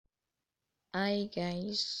Hi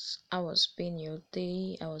guys, how was been your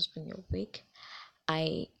day? How was been your week?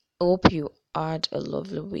 I hope you had a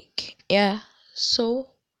lovely week. So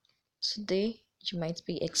today you might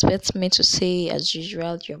be expecting me to say as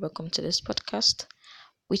usual, you're welcome to this podcast,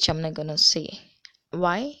 which I'm not gonna say.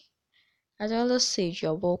 Why? As I always say,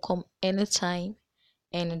 you're welcome anytime,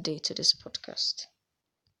 any day to this podcast.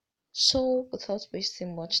 So without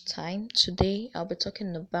wasting much time, today I'll be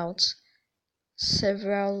talking about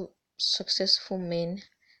several successful men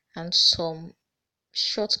and some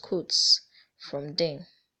short quotes from them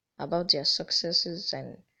about their successes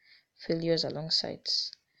and failures alongside,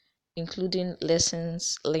 including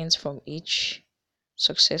lessons learned from each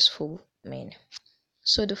successful man.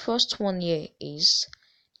 So the first one here is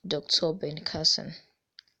Dr. Ben Carson.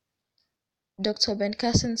 Dr. Ben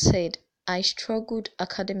Carson said, I struggled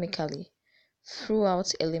academically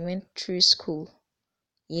throughout elementary school,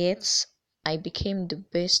 yet I became the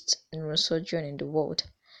best neurosurgeon in the world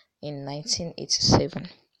in 1987.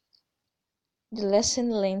 The lesson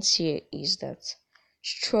learned here is that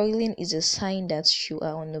struggling is a sign that you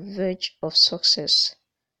are on the verge of success.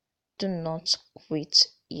 Do not quit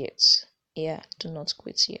yet. Do not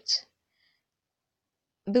quit yet.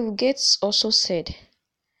 Bill Gates also said,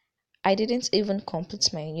 I didn't even complete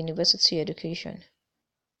my university education,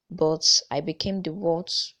 but I became the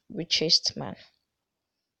world's richest man.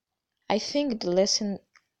 I think the lesson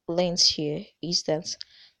learned here is that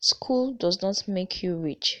school does not make you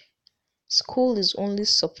rich. School is only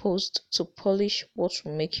supposed to polish what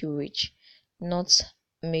will make you rich, not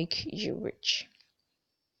make you rich.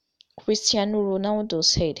 Cristiano Ronaldo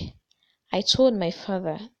said, I told my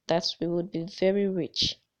father that we would be very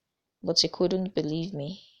rich, but he couldn't believe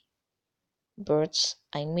me. But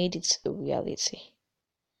I made it a reality.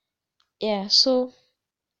 So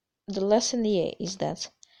the lesson here is that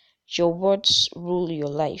your words rule your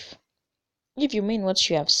life. If you mean what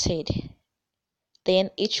you have said,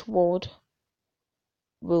 then each word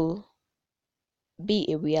will be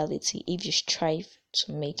a reality if you strive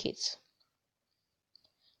to make it.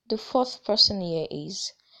 The fourth person here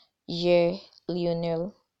is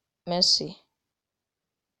Lionel Messi.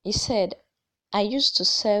 He said, I used to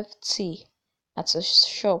serve tea at a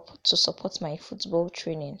shop to support my football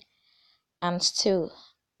training, and still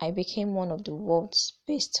I became one of the world's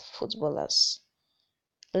best footballers.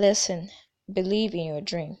 Lesson: believe in your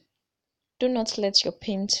dream. Do not let your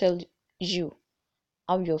pain tell you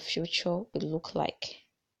how your future will look like.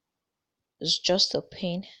 It's just a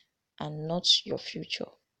pain and not your future.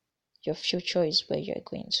 Your future is where you're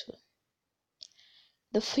going to.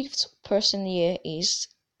 The fifth person here is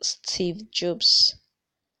Steve Jobs.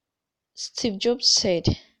 Steve Jobs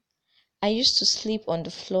said, I used to sleep on the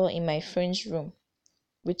floor in my friend's room,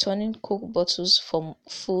 returning Coke bottles for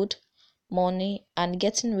food, money, and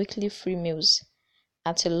getting weekly free meals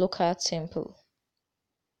at a local temple.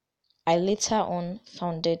 I later on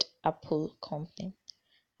founded Apple Company.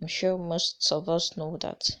 I'm sure most of us know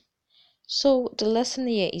that. So the lesson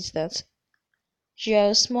here is that you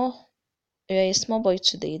are a small you're a small boy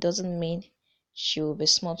today doesn't mean you will be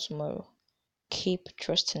small tomorrow. Keep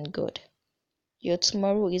trusting God. Your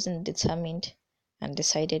tomorrow isn't determined and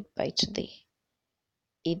decided by today.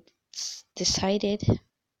 It's decided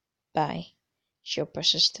by your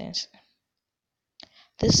persistence.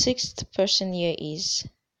 The sixth person here is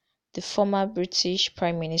the former British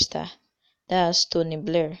Prime Minister, that's Tony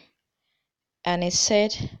Blair. And he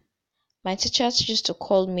said, my teachers used to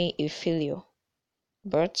call me a failure,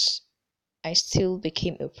 but I still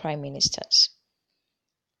became a Prime Minister.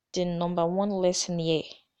 The number one lesson here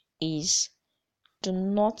is do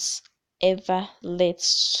not ever let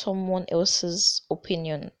someone else's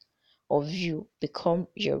opinion of you become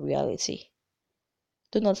your reality.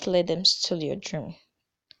 Do not let them steal your dream.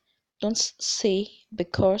 Don't say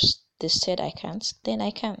because they said I can't, then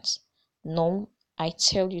I can't. No, I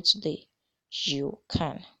tell you today, you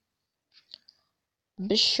can.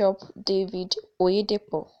 Bishop David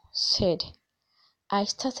Oyedepo said, I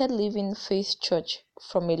started leaving Faith Church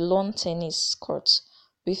from a lawn tennis court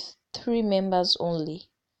with 3 members only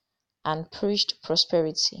and preached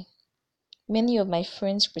prosperity. Many of my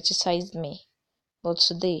friends criticized me, but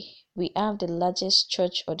today we have the largest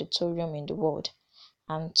church auditorium in the world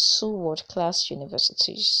and 2 world-class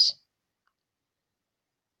universities.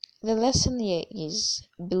 The lesson here is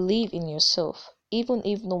believe in yourself even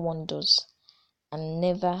if no one does, and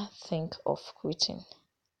never think of quitting.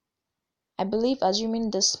 I believe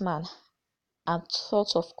assuming this man had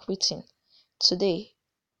thought of quitting today,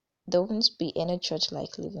 there won't be any church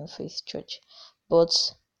like Living Faith Church. But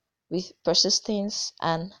with persistence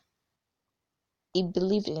and he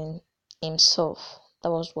believed in himself,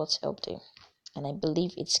 That was what helped him. And I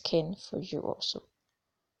believe it can for you also.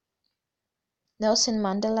 Nelson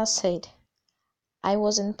Mandela said, I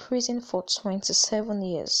was in prison for 27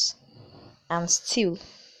 years and still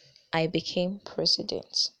I became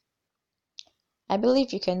president. I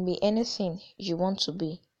believe you can be anything you want to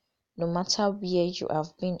be, no matter where you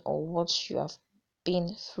have been or what you have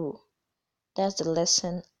been through. That's the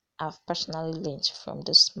lesson I've personally learned from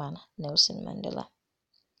this man, Nelson Mandela.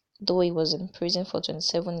 Though he was in prison for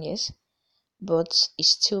 27 years, but he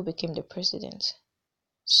still became the president.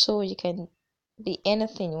 So you can be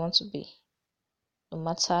anything you want to be, no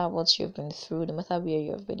matter what you've been through, no matter where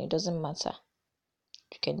you have been, it doesn't matter.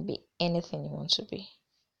 You can be anything you want to be.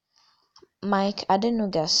 Mike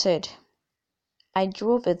Adenuga said, I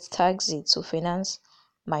drove a taxi to finance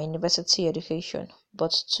my university education,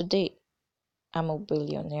 but today I'm a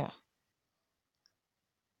billionaire.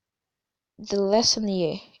 The lesson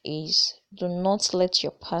here is do not let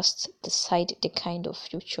your past decide the kind of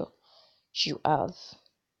future you have.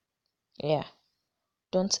 Yeah,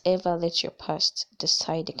 don't ever let your past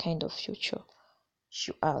decide the kind of future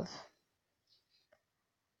you have.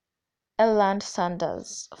 Erland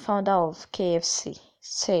Sanders, founder of KFC,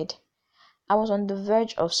 said, I was on the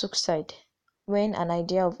verge of suicide when an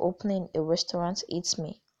idea of opening a restaurant hit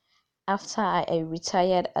me after I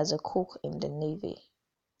retired as a cook in the Navy.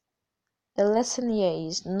 The lesson here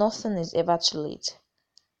is nothing is ever too late.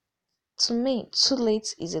 To me, too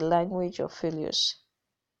late is a language of failures.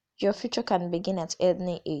 Your future can begin at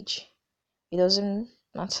any age. It doesn't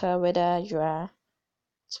matter whether you are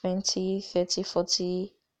 20, 30,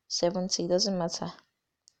 40, 70, it doesn't matter.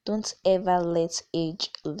 Don't ever let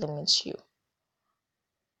age limit you.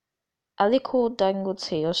 Aliko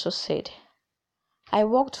Dangote also said, I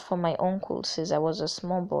worked for my uncle since I was a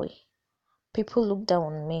small boy. People looked down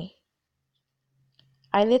on me.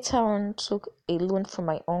 I later on took a loan from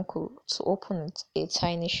my uncle to open a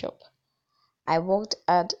tiny shop. I worked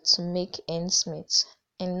hard to make ends meet,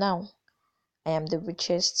 and now I am the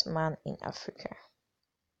richest man in Africa.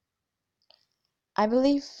 I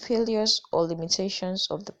believe failures or limitations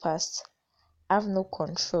of the past have no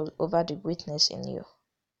control over the greatness in you.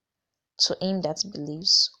 To him that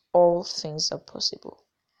believes, all things are possible.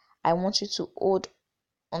 I want you to hold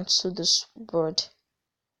onto this word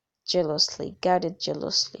jealously, guard it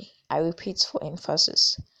jealously. I repeat for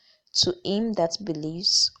emphasis. To him that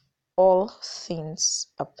believes, all things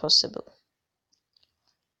are possible.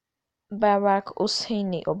 Barack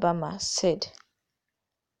Hussein Obama said,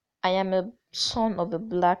 I am a son of a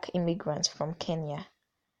black immigrant from Kenya.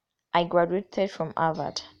 I graduated from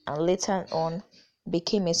Harvard and later on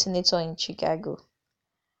became a senator in Chicago.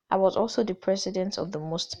 I was also the president of the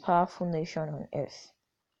most powerful nation on earth.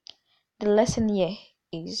 The lesson here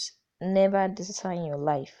is never design your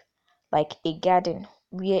life like a garden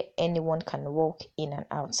where anyone can walk in and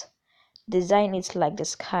out. Design it like the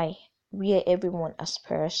sky where everyone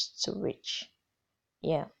aspires to reach.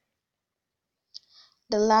 Yeah.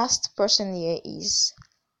 The last person here is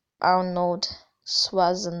Arnold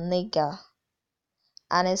Schwarzenegger.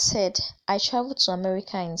 And he said, I traveled to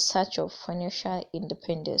America in search of financial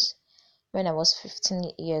independence when I was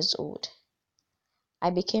 15 years old. I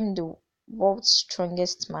became the world's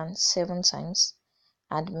strongest man 7 times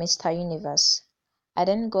and Mr. Universe. I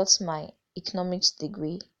then got my economics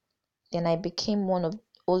degree. Then I became one of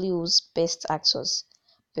Hollywood's best actors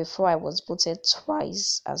before I was voted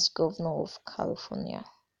twice as governor of California.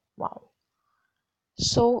 Wow.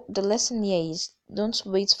 So the lesson here is don't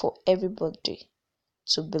wait for everybody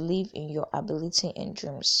to believe in your ability and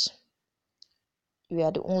dreams. You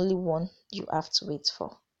are the only one you have to wait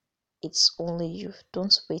for. It's only you.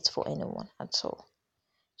 Don't wait for anyone at all.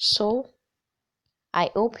 So I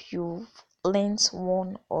hope you've learned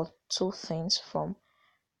one or two things from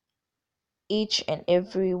each and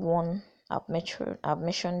every one I've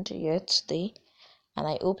mentioned here today, and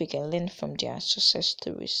I hope you can learn from their success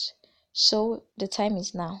stories. So the time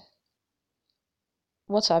is now.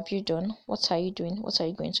 What have you done? What are you doing? What are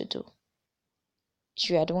you going to do?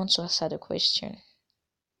 You are the one to answer the question.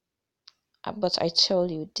 But I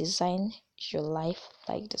tell you, design your life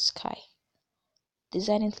like the sky.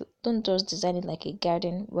 Design it, don't just design it like a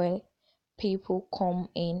garden where people come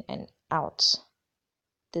in and out.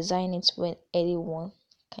 Design it where anyone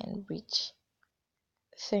can reach.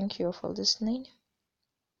 Thank you for listening.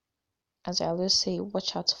 As I always say,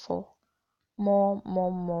 watch out for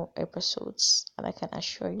more episodes, and I can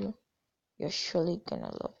assure you, you're surely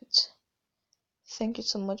gonna love it. Thank you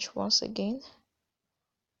so much once again.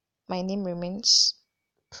 My name remains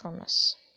Promise.